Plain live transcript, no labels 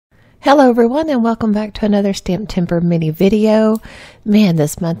Hello everyone and welcome back to another STAMPtember mini video. Man,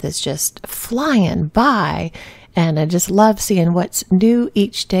 this month is just flying by and I just love seeing what's new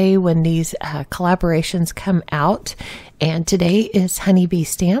each day when these collaborations come out. And today is honeybee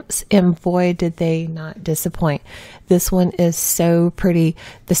stamps, and boy did they not disappoint. This one is so pretty.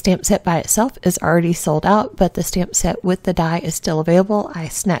 The stamp set by itself is already sold out, but the stamp set with the die is still available. I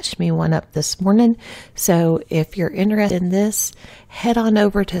snatched me one up this morning, so if you're interested in this, head on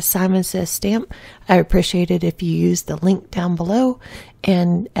over to Simon Says Stamp. I appreciate it if you use the link down below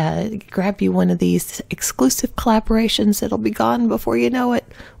and grab you one of these exclusive collaborations. It'll be gone before you know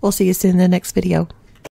it. We'll see you soon in the next video.